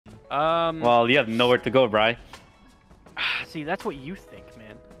Well, you have nowhere to go, Bri. See, that's what you think,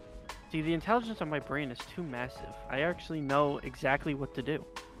 man. See, the intelligence of my brain is too massive. I actually know exactly what to do.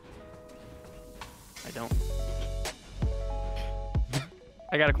 I don't.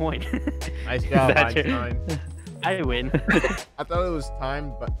 I got a coin. Nice job, Is that your- Einstein. I win. I thought it was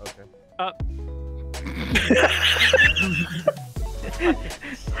timed, but okay.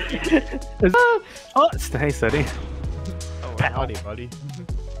 Oh, stay steady. Oh, wow. Howdy, buddy.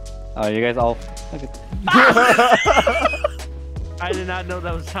 Oh, you guys all. I did not know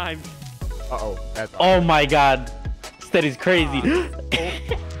that was timed. Uh-oh. That's Oh my God, Steady's crazy.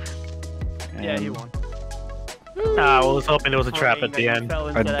 Yeah, he won. I was hoping there was a trap at the Praying end. that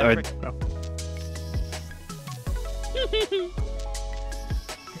you fell into that Or- frick-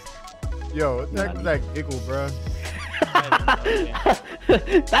 Yo, what the heck was that giggle, bro?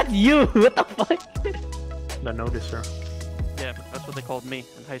 That's you. What the fuck? The noticer. Yeah, that's what they called me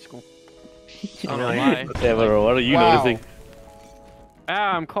in high school. I Oh, don't know really? why. Yeah, but what are you Wow. noticing?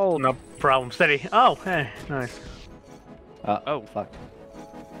 Ah, I'm cold. No problem. Steady. Oh, hey, nice. Oh. Fuck.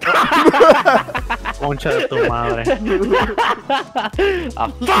 Concha de tu madre.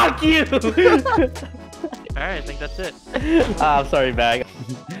 Fuck you! Alright, I think that's it. I'm sorry, Bag.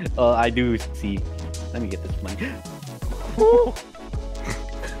 I do see. Let me get this money.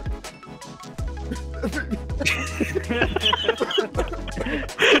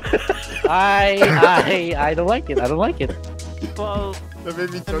 I don't like it. I don't like it. Well, That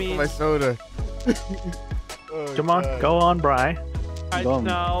made me choke mean- on my soda. Oh, Come on, God. go on, Bri. I Bum.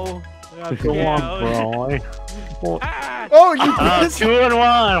 know. Go on, Bri. Ah! Oh, you missed! 2 and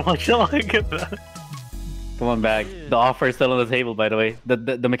 1. What you like at that? Come on, Bag. The offer is still on the table, by the way.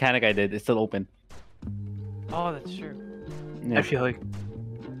 The mechanic I did is still open. Oh, that's true. Yeah. I feel like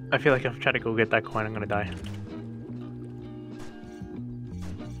if I try to go get that coin, I'm gonna die.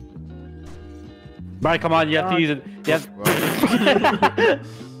 Brian, come on, you have to use it. You have... Did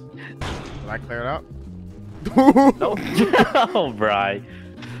I clear it out? Oh, Brian.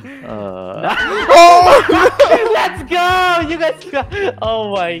 Oh! Let's go! You guys go!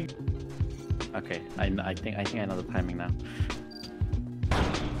 Oh my. Okay, I think I know the timing now.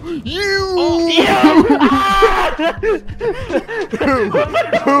 You!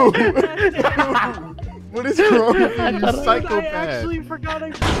 What is wrong with you, you I psychopath? actually forgot I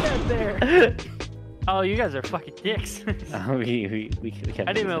put that there. Oh, you guys are fucking dicks. We can't.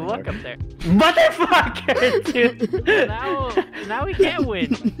 I didn't do even this look anymore. up there. Motherfucker, dude. Now we can't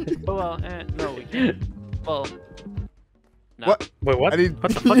win. Oh, well, no, we can't. Well, no. What? Wait, what? I didn't,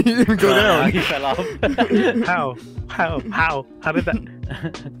 What the fuck? you didn't even go down. He fell off. How did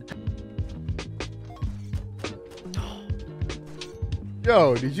that?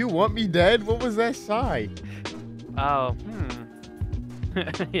 Yo, did you want me dead? What was that sigh? Oh,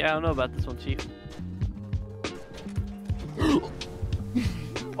 yeah, I don't know about this one, Chief.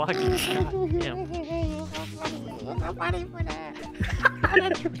 Fuck. Damn.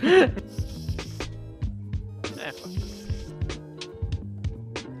 Eh, fuck it.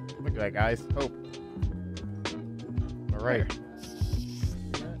 Look at that, guys. Hope. All right.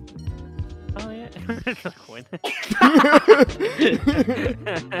 Oh, yeah. There's a coin.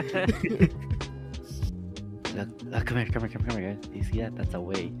 Come here, guys. Do you see that? That's a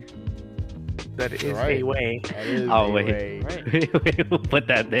way. That is Right. a way. That is Oh, a wait. way. Right. Wait, who put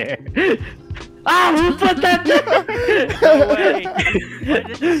that there? Ah, who put that there? No way. Why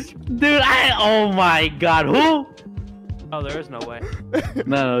did this- Dude, oh my God, who? Oh, there is no way.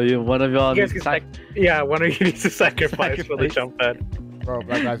 No, one of y'all. You guys can yeah, one of you needs to sacrifice for the Sacrifice. jump pad. Bro,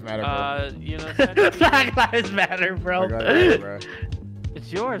 Black Lives Matter, bro. You know, Seth, Black Lives Matter, bro. Black Lives Matter, bro.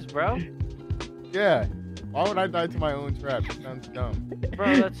 it's yours, bro. Yeah. Why would I die to my own trap? It sounds dumb.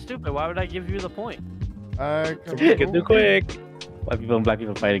 Bro, that's stupid. Why would I give you the point? You can do quick. White people and black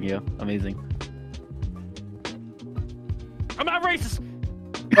people fighting you. Amazing. I'm not racist.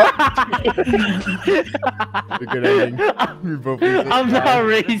 A good ending. We both lose it. I'm not Bye.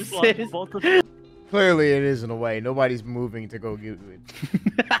 racist. Both of them. Clearly, it is in a way. Nobody's moving to go get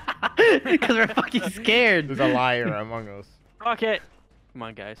it. Because we're fucking scared. There's a liar among us. Fuck it. Come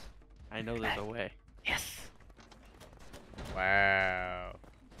on, guys. I know there's a way. Yes. Wow.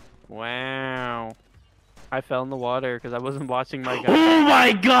 Wow. I fell in the water because I wasn't watching my guy. Oh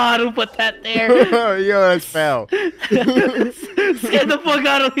my God, who put that there? Yo, that's foul. Scared the fuck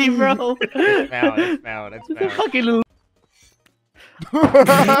out of me, bro. That's foul. That's foul. That's foul. Fucking lose. Look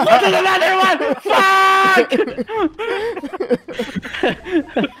at another one. Fuck!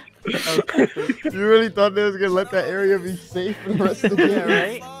 You really thought they was gonna let that area be safe for the rest of the game? Yeah,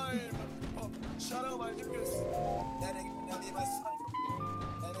 right?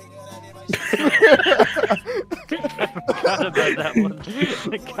 Forgot about that one.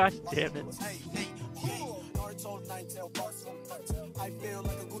 God damn it. I feel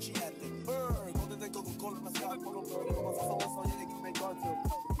like a Gucci athlete. Golden they go call my sky. I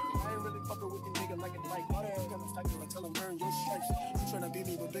ain't really fucking with you nigga like it like water. I'm gonna stack you and tell them burn your stripes. You tryna beat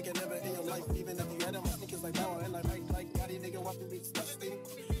me but bigger never in your life. Even if you had them, my sneakers like power and like Gotti nigga watching me disgusting.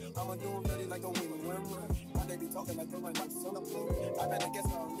 I'ma do them dirty like a wing worm. Why they be talking like they might like son of me? I better guess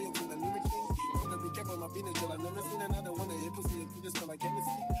I'm real to the lyric king. Gonna be careful my penis till I never seen another one that hit pussy if you just feel like